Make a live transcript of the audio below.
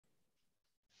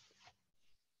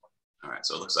right,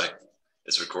 so it looks like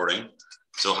it's recording.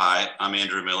 So hi, I'm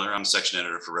Andrew Miller. I'm section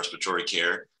editor for Respiratory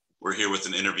Care. We're here with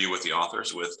an interview with the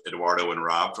authors, with Eduardo and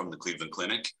Rob from the Cleveland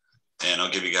Clinic. And I'll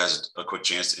give you guys a quick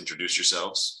chance to introduce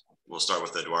yourselves. We'll start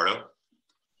with Eduardo.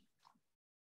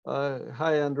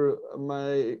 Hi, Andrew.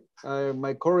 My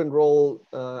current role,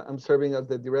 I'm serving as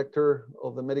the director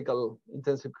of the Medical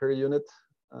Intensive Care Unit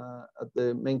at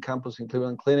the main campus in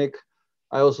Cleveland Clinic.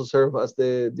 I also serve as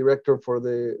the director for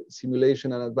the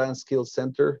Simulation and Advanced Skills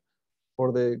Center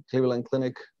for the Cleveland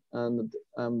Clinic, and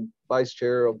I'm vice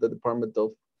chair of the Department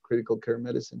of Critical Care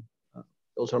Medicine.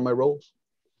 Those are my roles.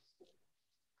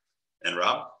 And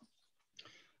Rob?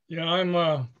 Yeah, I'm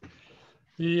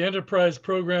the Enterprise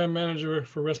Program Manager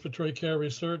for Respiratory Care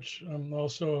Research. I'm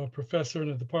also a professor in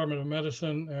the Department of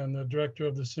Medicine and the director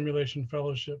of the Simulation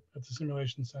Fellowship at the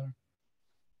Simulation Center.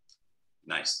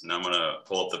 Nice. Now I'm going to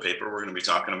pull up the paper we're going to be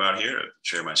talking about here,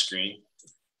 share my screen.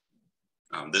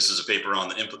 This is a paper on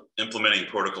the implementing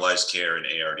protocolized care in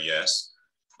ARDS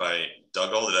by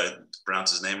Duggal. Did I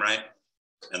pronounce his name right?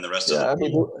 And the rest of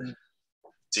the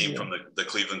team from the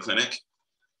Cleveland Clinic.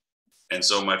 And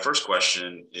so my first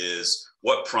question is,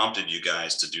 what prompted you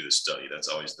guys to do this study? That's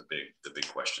always the big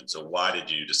question. So why did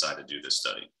you decide to do this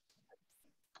study?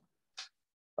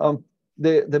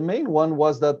 The main one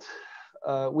was that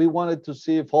we wanted to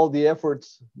see if all the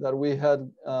efforts that we had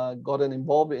gotten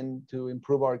involved in to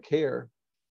improve our care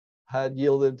had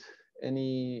yielded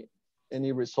any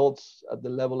results at the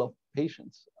level of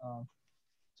patients.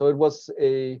 So it was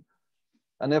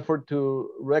an effort to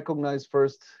recognize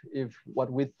first if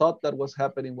what we thought that was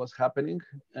happening,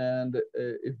 and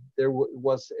if there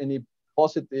was any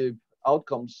positive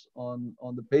outcomes on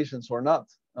the patients or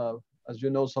not. As you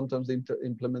know, sometimes the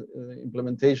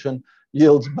implementation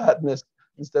yields badness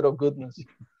instead of goodness.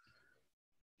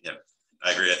 Yeah,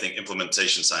 I agree. I think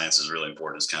implementation science is really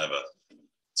important. It's kind of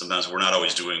sometimes we're not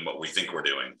always doing what we think we're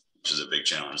doing, which is a big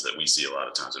challenge that we see a lot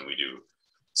of times when we do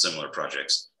similar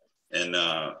projects. And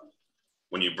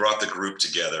when you brought the group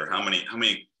together, how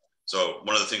many, so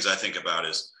one of the things I think about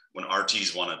is when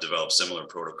RTs want to develop similar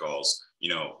protocols,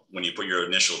 when you put your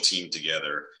initial team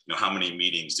together, how many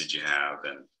meetings did you have,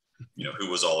 and who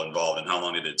was all involved, and how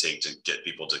long did it take to get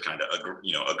people to kind of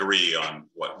agree on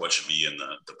what should be in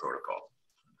the protocol?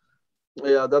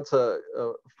 Yeah, that's a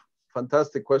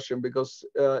fantastic question, because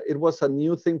it was a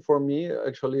new thing for me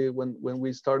actually when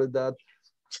we started that.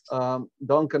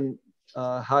 Duncan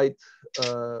Haidt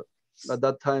at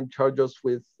that time charged us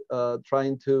with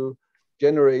trying to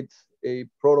generate a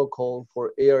protocol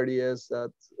for ARDS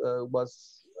that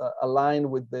was aligned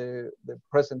with the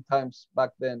present times back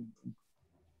then.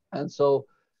 And so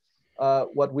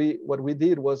what we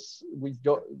did was we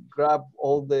grabbed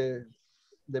all the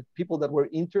people that were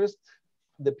interested,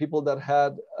 the people that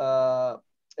had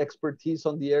expertise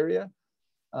on the area,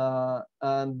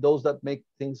 and those that make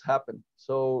things happen.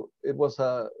 So it was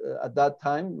at that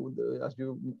time, as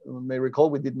you may recall,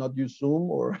 we did not use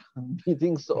Zoom or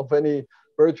meetings of any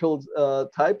virtual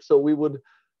type. So we would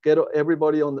get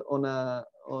everybody on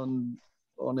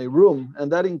a room,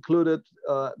 and that included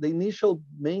the initial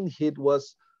main hit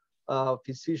was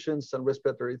physicians and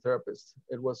respiratory therapists.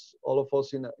 It was all of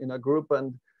us in a group,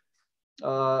 and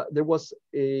there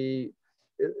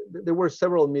were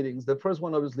several meetings. The first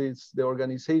one obviously is the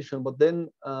organization, but then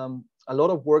a lot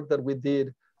of work that we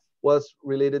did was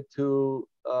related to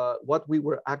what we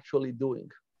were actually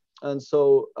doing. And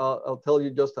so I'll tell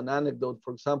you just an anecdote,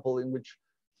 for example, in which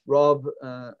Rob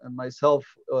and myself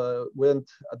went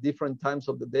at different times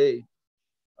of the day,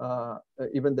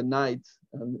 even the night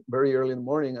and very early in the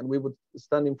morning, and we would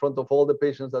stand in front of all the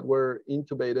patients that were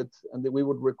intubated, and then we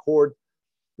would record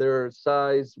their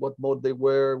size, what mode they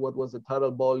were, what was the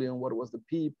tidal volume, what was the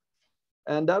PEEP.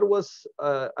 And that was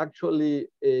actually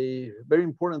a very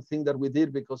important thing that we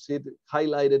did, because it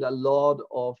highlighted a lot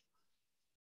of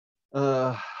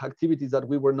activities that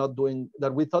we were not doing,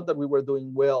 that we thought that we were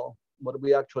doing well, but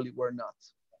we actually were not.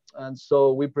 And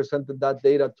so we presented that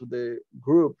data to the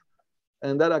group,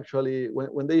 and that actually,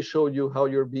 when they show you how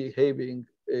you're behaving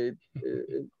and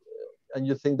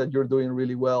you think that you're doing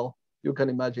really well, you can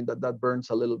imagine that burns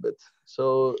a little bit.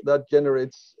 So that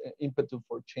generates impetus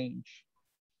for change.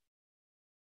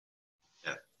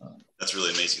 Yeah, that's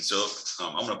really amazing. So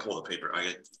I'm going to pull the paper. I'm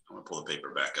going to pull the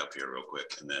paper back up here real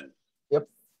quick, and then. Yep.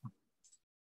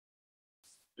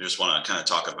 I just want to kind of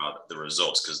talk about the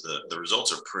results, because the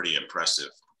results are pretty impressive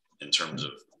in terms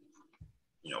of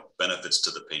benefits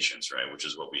to the patients, right? Which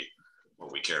is what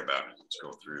we care about. Let's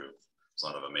go through. There's a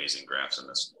lot of amazing graphs in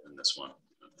this one.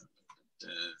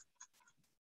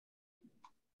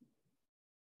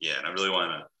 Yeah, and I really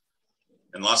want to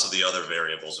And lots of the other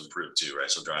variables improved too,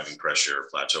 right? So driving pressure,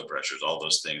 plateau pressures, all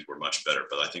those things were much better.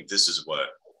 But I think this is what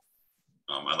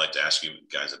I'd like to ask you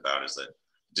guys about, is that,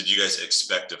 did you guys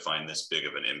expect to find this big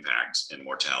of an impact in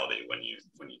mortality when you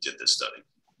did this study?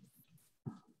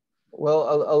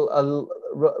 Well,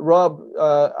 Rob,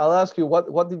 I'll ask you,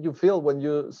 what did you feel when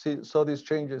you saw these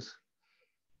changes?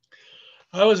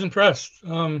 I was impressed.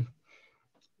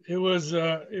 It was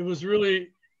really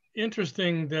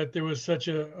interesting that there was such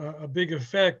a big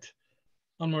effect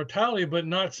on mortality, but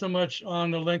not so much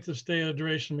on the length of stay or the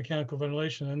duration of mechanical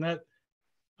ventilation. And that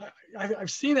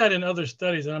I've seen that in other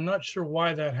studies, and I'm not sure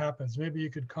why that happens. Maybe you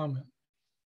could comment.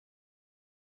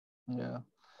 Yeah,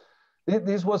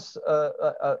 this was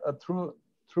a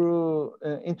true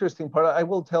interesting part. I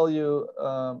will tell you,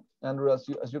 Andrew, as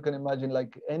you can imagine,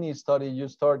 like any study, you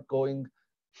start going.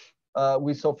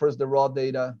 We saw first the raw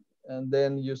data, and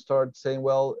then you start saying,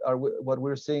 well, what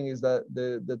we're seeing is that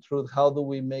the truth. How do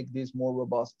we make this more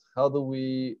robust? How do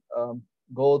we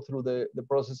go through the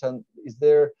process? And is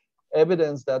there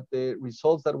evidence that the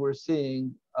results that we're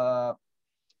seeing are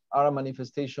a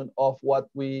manifestation of what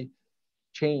we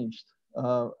changed?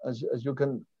 As you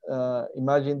can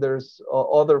imagine, there's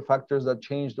other factors that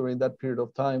changed during that period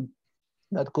of time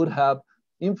that could have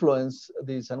influenced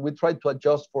this. And we tried to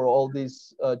adjust for all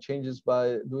these changes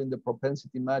by doing the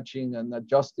propensity matching and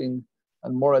adjusting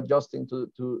and more adjusting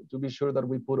to be sure that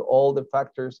we put all the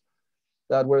factors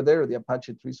that were there, the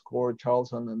Apache 3 score,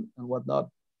 Charlson, and whatnot.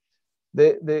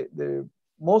 The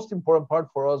most important part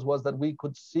for us was that we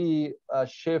could see a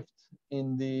shift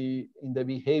in the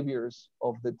behaviors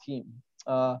of the team.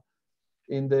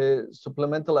 In the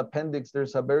supplemental appendix,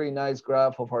 there's a very nice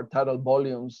graph of our tidal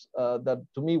volumes that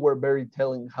to me were very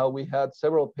telling, how we had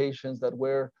several patients that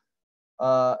were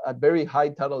at very high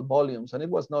tidal volumes. And it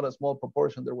was not a small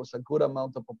proportion. There was a good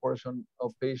amount of proportion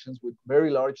of patients with very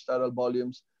large tidal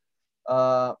volumes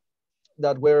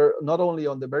that were not only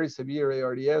on the very severe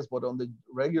ARDS, but on the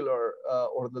regular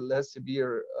or the less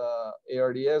severe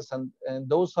ARDS. And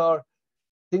those are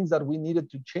things that we needed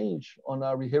to change on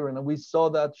our behavior. And we saw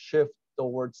that shift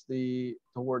towards a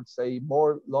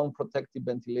more long protective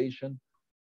ventilation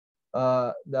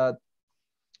that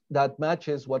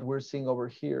matches what we're seeing over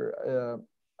here.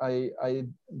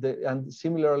 And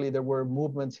similarly, there were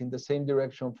movements in the same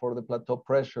direction for the plateau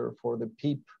pressure, for the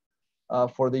PEEP,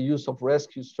 for the use of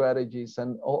rescue strategies,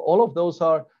 and all of those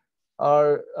are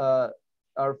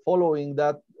following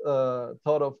that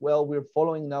thought of, well, we're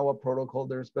following now a protocol.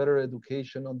 There's better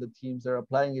education on the teams. They're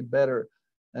applying it better,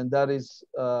 and that is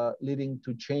leading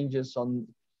to changes on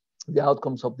the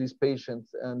outcomes of these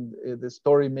patients. And the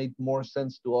story made more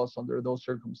sense to us under those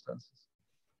circumstances.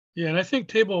 Yeah, and I think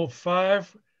Table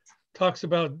 5 talks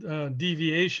about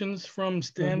deviations from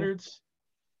standards. Mm-hmm.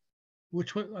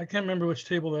 Which one? I can't remember which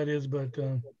table that is, but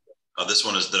this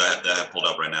one is that I have pulled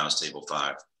up right now is Table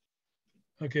 5.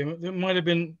 Okay, it might have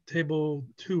been Table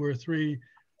 2 or 3.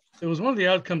 It was one of the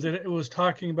outcomes that it was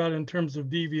talking about in terms of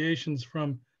deviations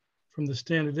from the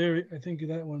standard. There, I think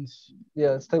that one's.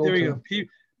 Yeah, it's Table 2. There you go.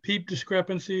 PEEP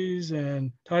discrepancies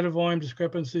and tidal volume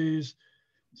discrepancies.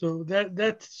 So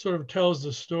that sort of tells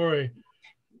the story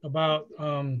about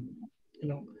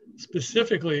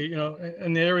specifically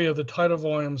in the area of the tidal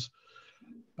volumes.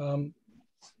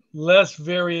 Less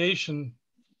variation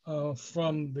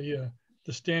from the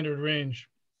standard range,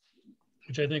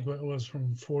 which I think was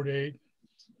from 4 to 8.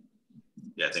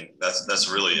 Yeah, I think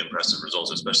that's really impressive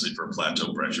results, especially for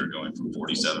plateau pressure going from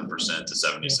 47% to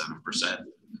 77%.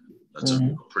 That's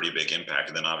a pretty big impact.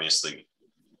 And then obviously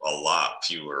a lot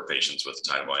fewer patients with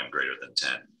tidal volume greater than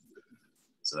 10.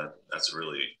 So that's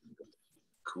really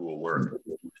cool work.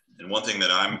 And one thing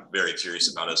that I'm very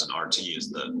curious about as an RT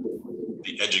is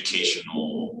the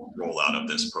educational rollout of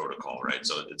this protocol, right?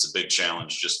 So it's a big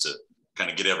challenge just to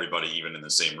kind of get everybody even in the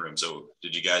same room. So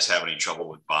did you guys have any trouble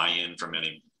with buy-in from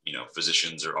any,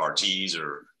 physicians or RTs,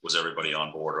 or was everybody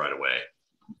on board right away?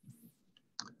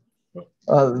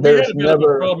 There's we had a bit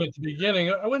of a problem at the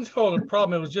beginning. I wouldn't call it a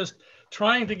problem. It was just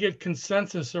trying to get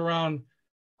consensus around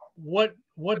what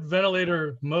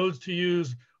ventilator modes to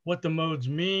use, what the modes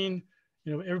mean.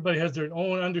 Everybody has their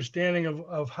own understanding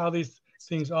of how these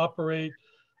things operate,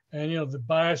 and the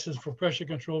biases for pressure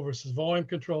control versus volume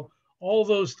control, all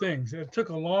those things. It took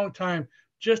a long time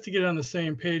just to get on the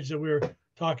same page that we were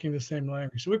talking the same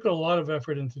language. So we put a lot of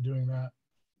effort into doing that.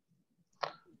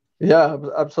 Yeah,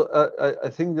 absolutely. I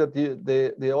think that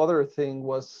the other thing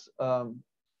was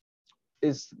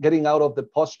is getting out of the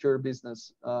posture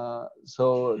business.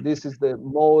 So this is the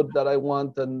mode that I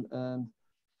want, and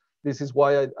this is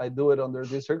why I do it under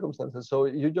these circumstances. So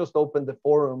you just open the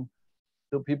forum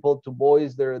people to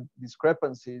voice their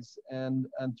discrepancies and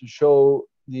to show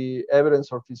the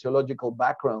evidence or physiological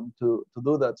background to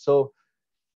do that. So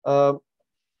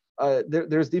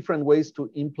there's different ways to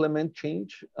implement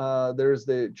change. There's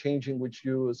the change in which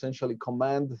you essentially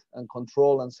command and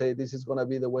control and say, this is going to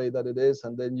be the way that it is,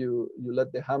 and then you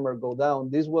let the hammer go down.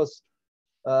 This was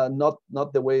not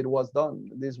the way it was done.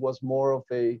 This was more of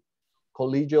a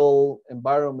collegial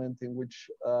environment in which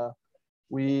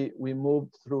we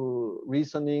moved through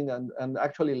reasoning and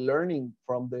actually learning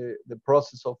from the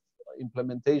process of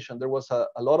implementation. There was a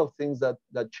lot of things that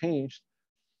changed.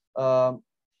 One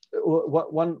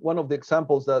of the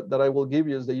examples that I will give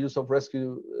you is the use of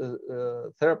rescue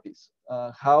therapies.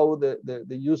 How the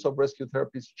use of rescue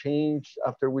therapies changed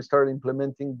after we started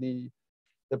implementing the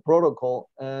protocol,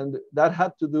 and that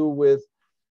had to do with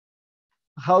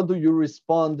how do you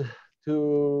respond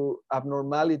to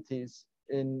abnormalities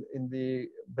in the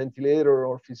ventilator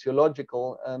or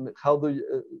physiological, and how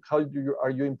are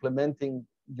you implementing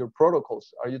your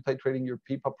protocols? Are you titrating your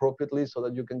PEEP appropriately so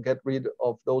that you can get rid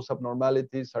of those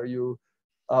abnormalities? Are you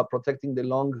protecting the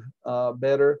lung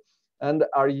better? And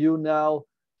are you now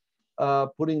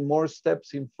putting more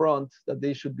steps in front that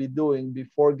they should be doing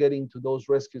before getting to those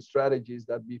rescue strategies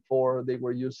that before they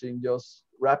were using just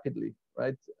rapidly,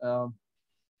 right?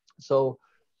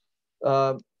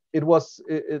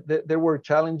 There were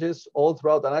challenges all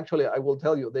throughout, and actually I will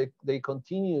tell you, they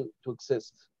continue to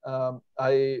exist.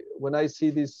 When I see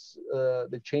this,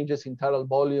 the changes in tidal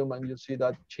volume, and you see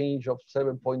that change of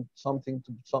 7 point something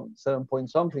to 7 point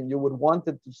something, you would want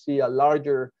it to see a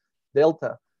larger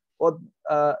delta. But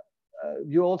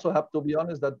you also have to be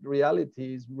honest that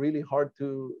reality is really hard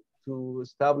to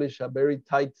establish a very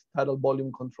tight tidal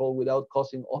volume control without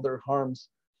causing other harms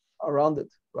around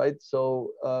it, right?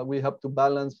 So we have to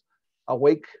balance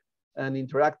awake and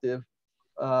interactive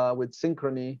with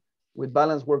synchrony, with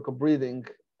balanced work of breathing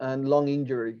and lung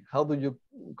injury. How do you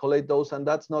collate those? And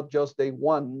that's not just day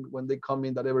one when they come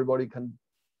in that everybody can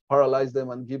paralyze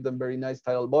them and give them very nice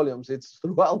tidal volumes. It's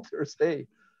throughout their stay.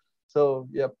 So,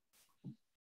 yep.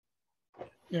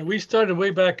 Yeah, we started way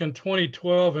back in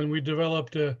 2012, and we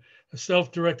developed a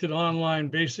self-directed online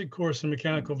basic course in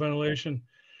mechanical ventilation,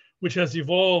 which has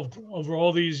evolved over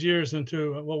all these years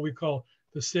into what we call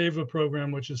the SAVA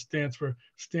program, which stands for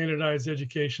Standardized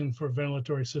Education for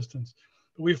Ventilatory Systems.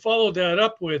 But we followed that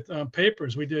up with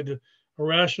papers. We did a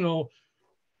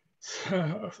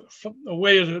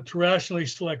way to rationally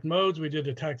select modes. We did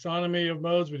a taxonomy of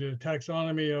modes. We did a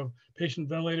taxonomy of patient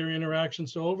ventilator interaction.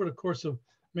 So over the course of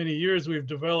many years, we've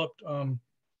developed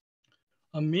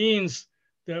a means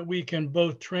that we can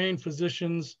both train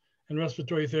physicians and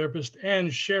respiratory therapists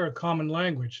and share a common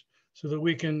language so that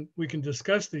we can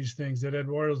discuss these things that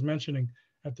Eduardo's mentioning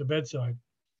at the bedside.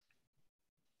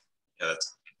 Yeah,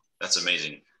 that's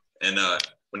amazing. And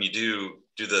when you do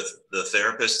the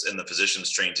therapists and the physicians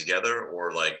train together,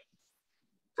 or like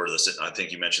for the, I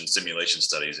think you mentioned simulation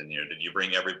studies in here, did you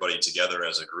bring everybody together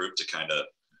as a group to kind of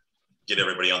get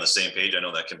everybody on the same page? I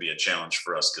know that can be a challenge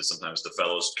for us because sometimes the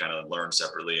fellows kind of learn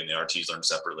separately and the RTs learn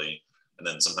separately. And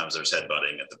then sometimes there's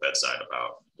headbutting at the bedside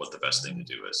about what the best thing to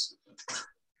do is.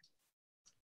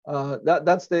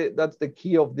 That's the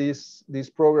key of this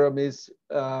program is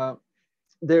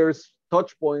there's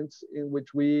touch points in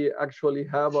which we actually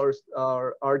have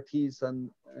our RTs and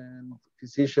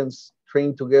physicians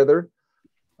trained together.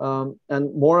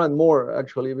 And more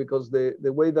actually, because the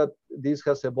way that this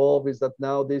has evolved is that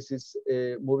now this is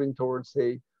moving towards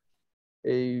a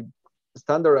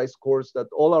standardized course that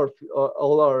all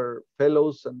our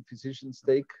fellows and physicians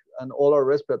take, and all our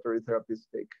respiratory therapists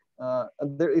take.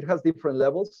 And it has different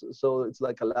levels, so it's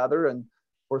like a ladder. And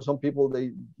for some people,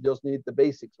 they just need the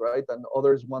basics, right? And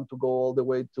others want to go all the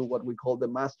way to what we call the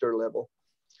master level.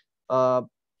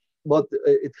 But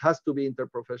it has to be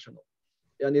interprofessional,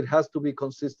 and it has to be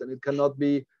consistent. It cannot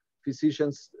be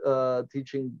physicians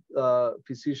teaching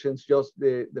physicians just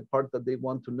the part that they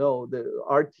want to know. The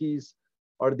RTs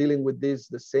are dealing with this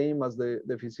the same as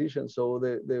the physicians. So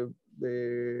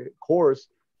the course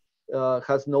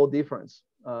has no difference.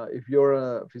 If you're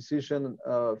a physician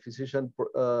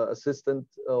assistant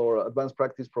or advanced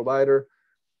practice provider,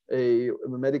 a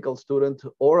medical student,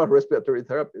 or a respiratory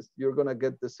therapist, you're going to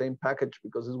get the same package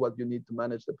because it's what you need to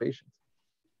manage the patient.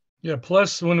 Yeah,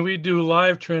 plus when we do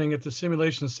live training at the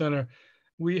Simulation Center,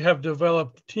 we have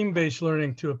developed team-based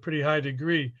learning to a pretty high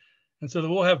degree. And so that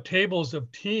we'll have tables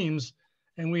of teams,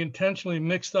 and we intentionally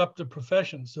mixed up the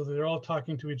professions so that they're all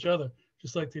talking to each other,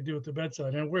 just like they do at the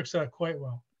bedside. And it works out quite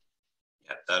well.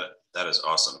 Yeah, that is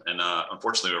awesome. And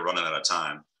unfortunately, we're running out of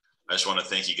time. I just want to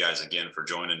thank you guys again for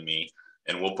joining me.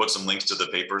 And we'll put some links to the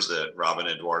papers that Rob and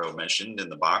Eduardo mentioned in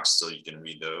the box so you can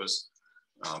read those.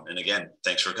 And again,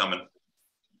 thanks for coming.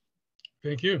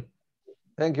 Thank you.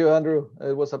 Thank you, Andrew.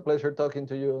 It was a pleasure talking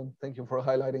to you. Thank you for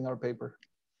highlighting our paper.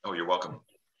 Oh, you're welcome.